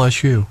 Dogs and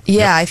LSU.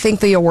 Yeah, I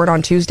think the award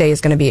on Tuesday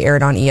is going to be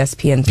aired on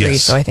ESPN3,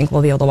 so I think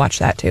we'll be able to watch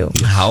that too.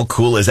 How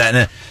cool is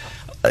that?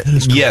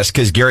 Yes,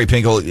 because Gary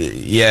Pinkel,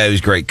 he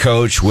was a great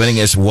coach,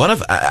 winningest. One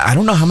of, I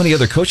don't know how many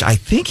other coaches, I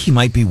think he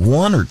might be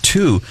one or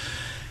two.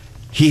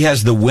 He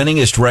has the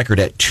winningest record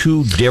at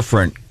 2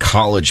 different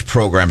college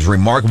programs.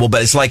 Remarkable,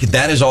 but it's like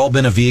that has all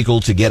been a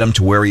vehicle to get him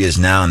to where he is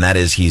now, and that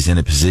is he's in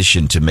a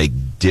position to make a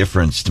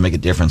difference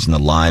in the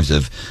lives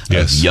of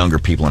younger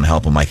people and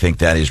help them. I think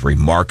that is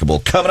remarkable.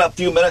 Coming up a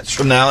few minutes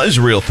from now is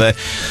a real thing.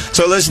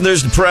 So listen,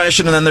 there's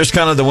depression, and then there's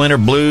kind of the winter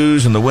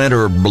blues and the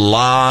winter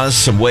blahs,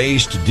 some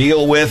ways to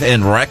deal with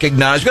and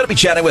recognize. We're going to be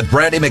chatting with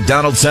Brandy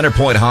McDonald,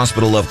 Centerpoint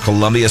Hospital of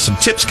Columbia. Some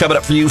tips coming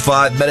up for you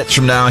 5 minutes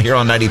from now here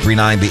on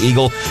 93.9 The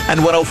Eagle and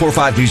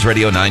 104.5 News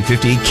Radio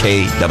 950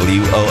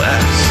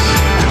 KWOS.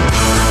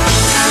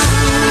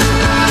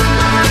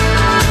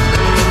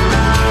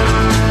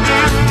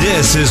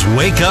 This is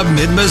Wake Up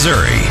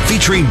Mid-Missouri,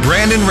 featuring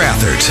Brandon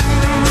Rathert.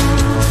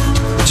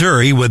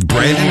 Missouri with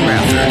Brandon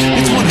Rathert.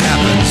 It's what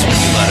happens when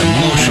you let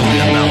emotionally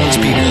unbalanced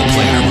people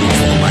play in a room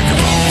full of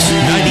microphones.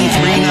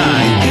 93.9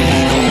 The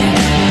Eagle.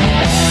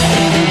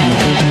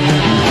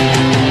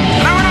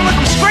 And I want to look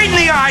them straight in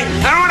the eye,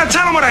 and I want to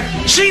tell them what a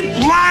cheap,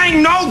 lying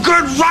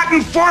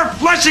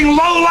disgusting,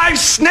 low-life,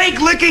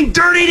 snake-licking,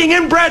 dirt-eating,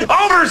 inbred,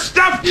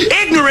 overstuffed,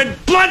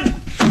 ignorant,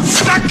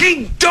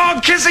 blood-sucking,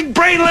 dog-kissing,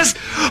 brainless,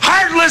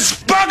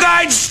 heartless,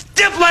 bug-eyed,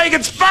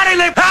 stiff-legged,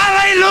 spotty-lipped,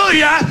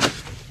 hallelujah!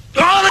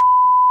 All the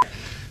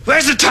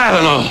where's the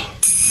Tylenol?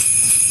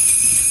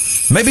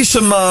 Maybe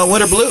some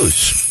winter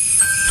blues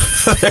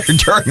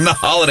during the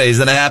holidays,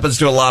 and it happens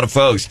to a lot of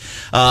folks.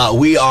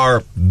 We are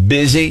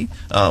busy.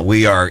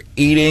 We are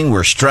eating.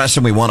 We're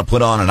stressing. We want to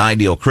put on an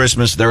ideal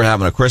Christmas. They're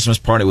having a Christmas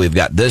party. We've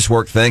got this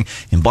work thing.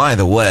 And by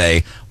the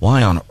way,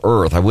 why on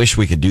earth? I wish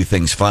we could do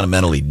things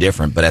fundamentally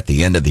different, but at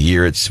the end of the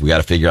year, we got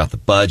to figure out the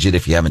budget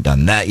if you haven't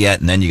done that yet,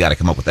 and then you got to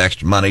come up with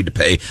extra money to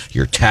pay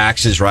your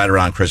taxes right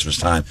around Christmas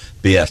time.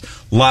 BS.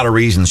 A lot of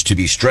reasons to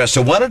be stressed.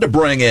 So wanted to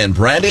bring in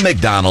Brandy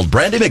McDonald.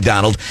 Brandy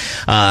McDonald,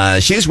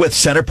 she's with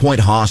Centerpoint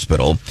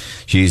Hospital.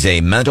 She's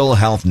a mental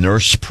health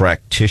nurse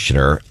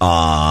practitioner.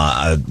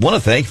 I want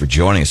to thank you for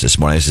joining us this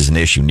morning. This is an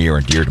issue near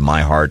and dear to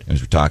my heart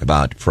as we talk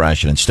about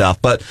depression and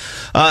stuff, but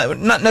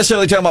not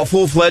necessarily talking about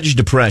full-fledged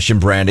depression,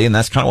 Brandy, and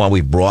that's kind of why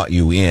we brought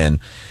you in.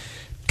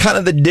 Kind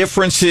of the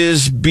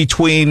differences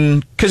between,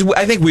 because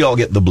I think we all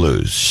get the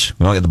blues.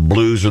 We all get the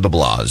blues or the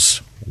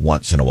blahs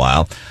once in a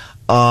while.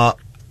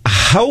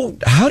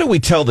 How do we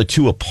tell the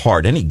two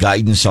apart? Any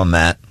guidance on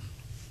that?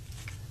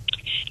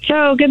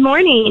 So, good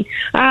morning.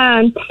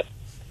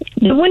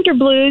 The winter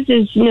blues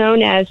is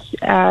known as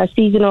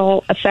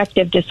seasonal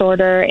affective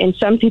disorder, and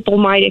some people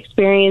might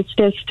experience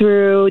this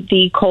through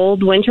the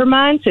cold winter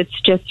months. It's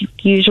just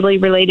usually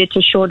related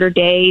to shorter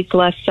days,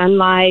 less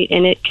sunlight,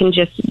 and it can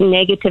just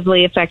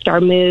negatively affect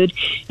our mood.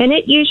 And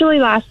it usually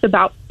lasts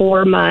about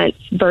 4 months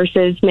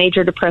versus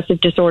major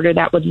depressive disorder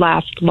that would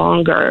last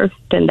longer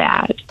than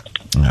that.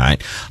 All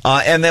right.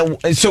 And then,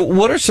 so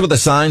what are some of the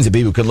signs that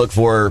people could look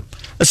for,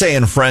 let's say,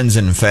 in friends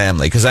and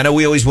family? Because I know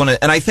we always want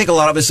to, and I think a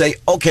lot of us say,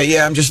 okay,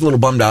 yeah, I'm just a little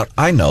bummed out.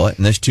 I know it,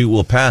 and this too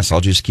will pass.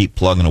 I'll just keep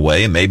plugging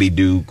away and maybe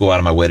go out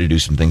of my way to do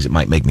some things that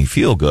might make me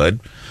feel good.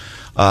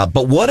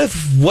 But what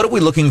are we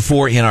looking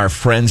for in our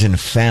friends and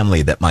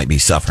family that might be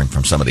suffering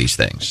from some of these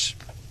things?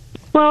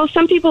 Well,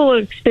 some people will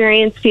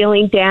experience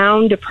feeling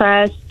down,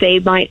 depressed. They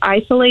might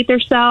isolate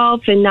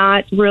themselves and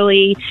not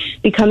really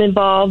become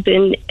involved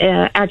in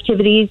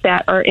activities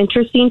that are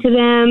interesting to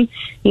them.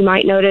 You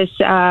might notice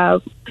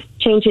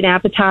change in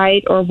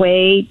appetite or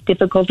weight,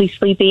 difficulty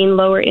sleeping,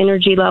 lower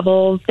energy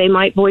levels. They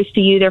might voice to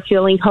you they're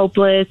feeling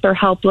hopeless or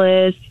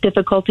helpless,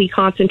 difficulty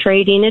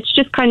concentrating. It's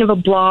just kind of a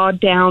blah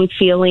down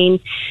feeling,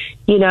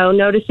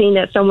 noticing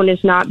that someone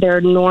is not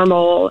their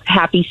normal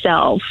happy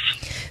self.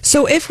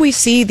 So if we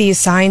see these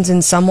signs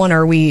in someone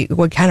or we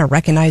would kind of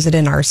recognize it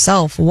in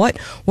ourselves, what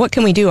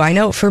can we do? I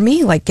know for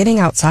me, like getting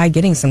outside,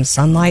 getting some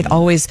sunlight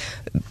always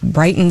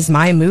brightens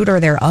my mood. Are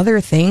there other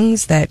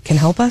things that can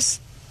help us?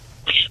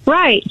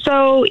 Right.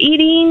 So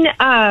eating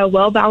a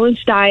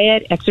well-balanced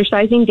diet,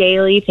 exercising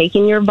daily,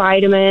 taking your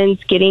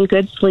vitamins, getting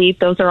good sleep,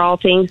 those are all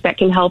things that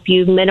can help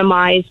you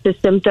minimize the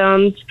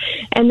symptoms.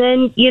 And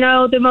then,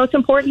 the most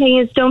important thing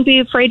is don't be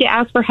afraid to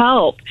ask for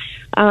help.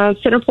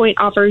 Centerpoint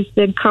offers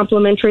the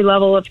complimentary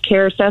level of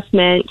care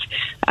assessment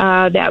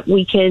that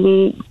we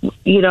can,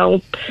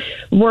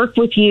 work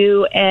with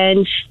you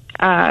and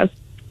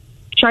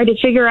try to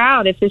figure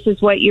out if this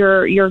is what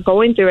you're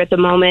going through at the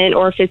moment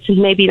or if it's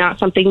maybe not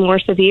something more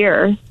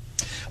severe.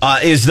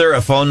 Is there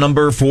a phone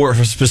number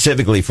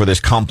specifically for this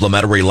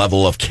complimentary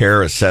level of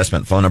care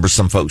assessment? Phone number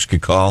some folks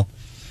could call?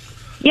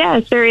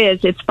 Yes, there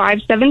is. It's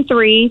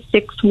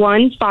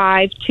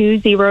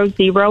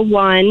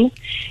 573-615-2001,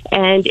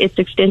 and it's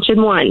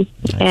extension 1. Nice.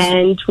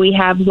 And we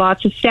have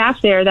lots of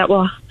staff there that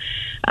will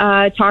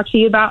talk to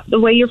you about the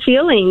way you're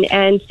feeling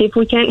and see if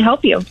we can't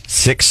help you.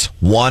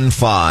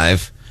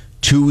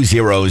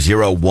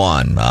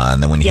 615-2001.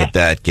 And then when you hit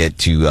that, get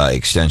to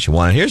extension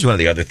 1. And here's one of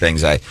the other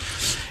things I've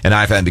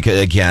had,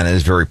 because again, it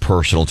is very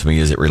personal to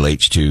me as it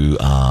relates to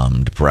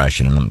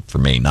depression. And for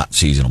me, not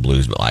seasonal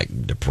blues, but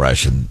like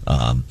depression.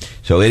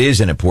 So it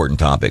is an important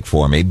topic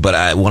for me.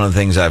 But one of the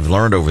things I've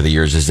learned over the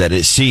years is that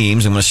it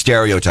seems, I'm going to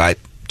stereotype,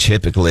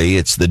 typically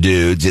it's the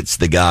dudes, it's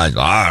the guys,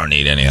 I don't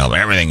need any help,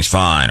 everything's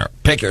fine. Or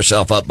pick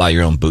yourself up by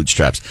your own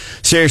bootstraps.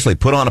 Seriously,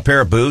 put on a pair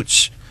of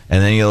boots.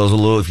 And then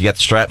if you got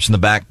the straps in the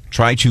back,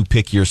 try to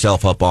pick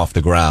yourself up off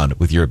the ground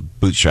with your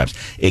bootstraps.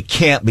 It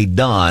can't be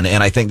done,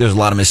 and I think there's a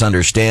lot of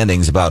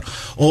misunderstandings about,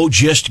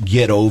 just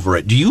get over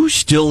it. Do you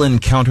still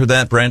encounter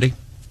that, Brandy?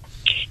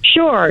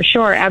 Sure,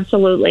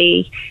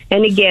 absolutely.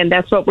 And again,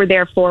 that's what we're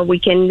there for. We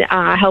can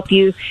help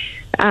you,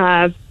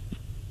 give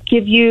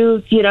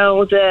you,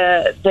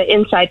 the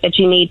insight that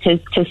you need to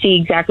see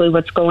exactly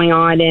what's going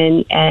on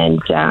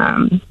and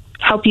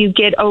help you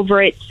get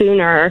over it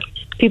sooner.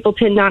 People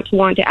tend not to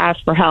want to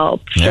ask for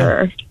help.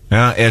 Sure.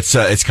 Yeah,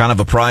 it's kind of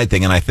a pride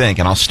thing, and I think,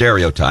 and I'll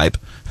stereotype.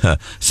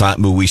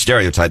 We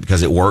stereotype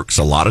because it works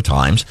a lot of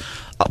times,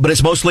 but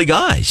it's mostly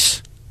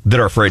guys that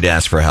are afraid to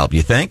ask for help.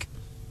 You think?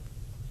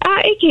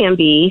 It can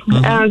be.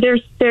 Mm-hmm.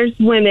 There's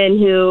women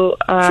who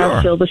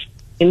feel the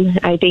same.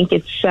 I think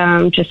it's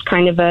just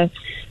kind of a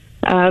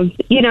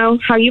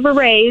how you were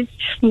raised,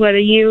 whether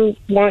you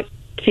want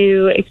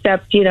to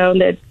accept,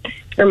 that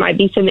there might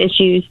be some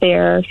issues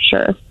there.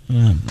 Sure.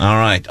 All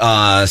right.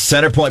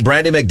 Centerpoint,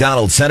 Brandy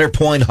McDonald,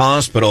 Centerpoint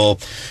Hospital.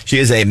 She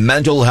is a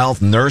mental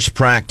health nurse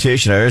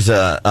practitioner. There's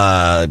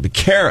a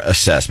care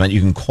assessment.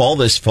 You can call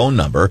this phone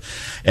number,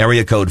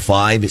 area code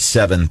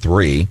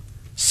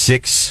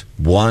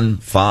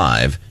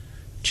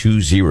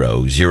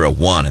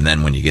 573-615-2001. And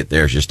then when you get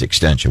there, it's just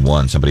extension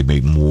 1. Somebody will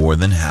be more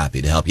than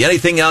happy to help you.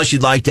 Anything else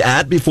you'd like to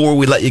add before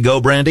we let you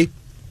go, Brandy?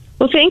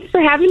 Well, thanks for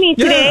having me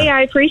today.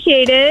 I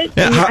appreciate it.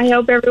 Yeah, and I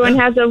hope everyone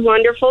has a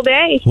wonderful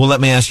day. Well, let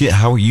me ask you,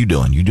 how are you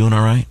doing? You doing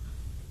all right?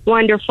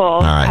 Wonderful.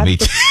 All right, me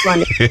too.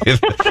 Wonderful.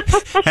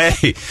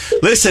 Hey,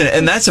 listen,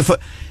 and that's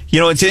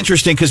it's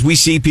interesting because we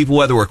see people,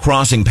 whether we're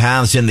crossing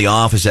paths in the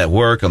office, at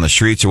work, on the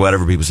streets or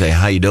whatever, people say,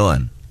 how you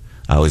doing?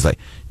 I always like,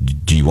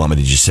 do you want me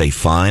to just say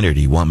fine, or do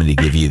you want me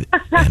to give you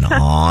an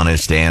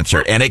honest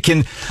answer? And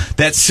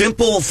that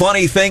simple,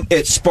 funny thing,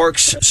 it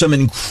sparks some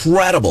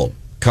incredible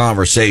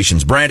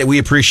conversations. Brandon, we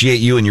appreciate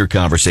you and your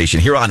conversation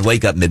here on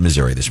Wake Up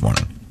Mid-Missouri this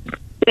morning.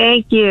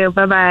 Thank you.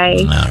 Bye-bye.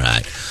 All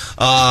right.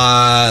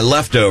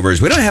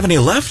 Leftovers. We don't have any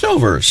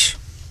leftovers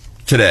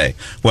today.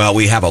 Well,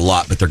 we have a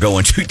lot, but they're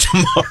going to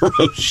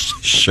tomorrow's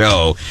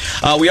show.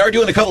 We are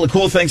doing a couple of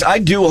cool things. I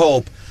do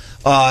hope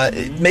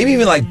maybe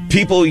even like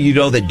people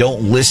that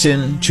don't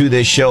listen to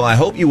this show, I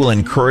hope you will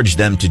encourage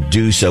them to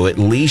do so, at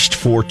least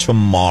for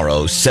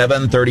tomorrow,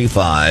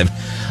 7:35.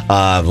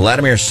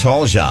 Vladimir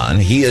Solzhan,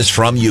 he is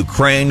from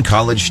Ukraine,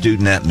 college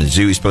student at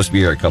Mizzou. He's supposed to be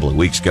here a couple of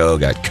weeks ago,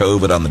 got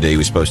COVID on the day he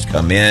was supposed to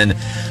come in.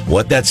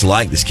 What that's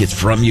like, this kid's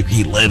from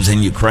he lives in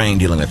Ukraine,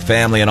 dealing with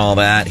family and all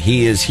that.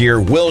 He is here.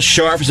 Will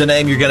Scharf is a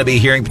name you're going to be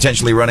hearing,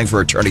 potentially running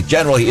for Attorney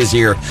General. He is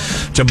here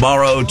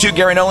tomorrow.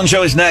 Gary Nolan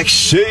Show is next.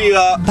 See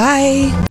ya. Bye.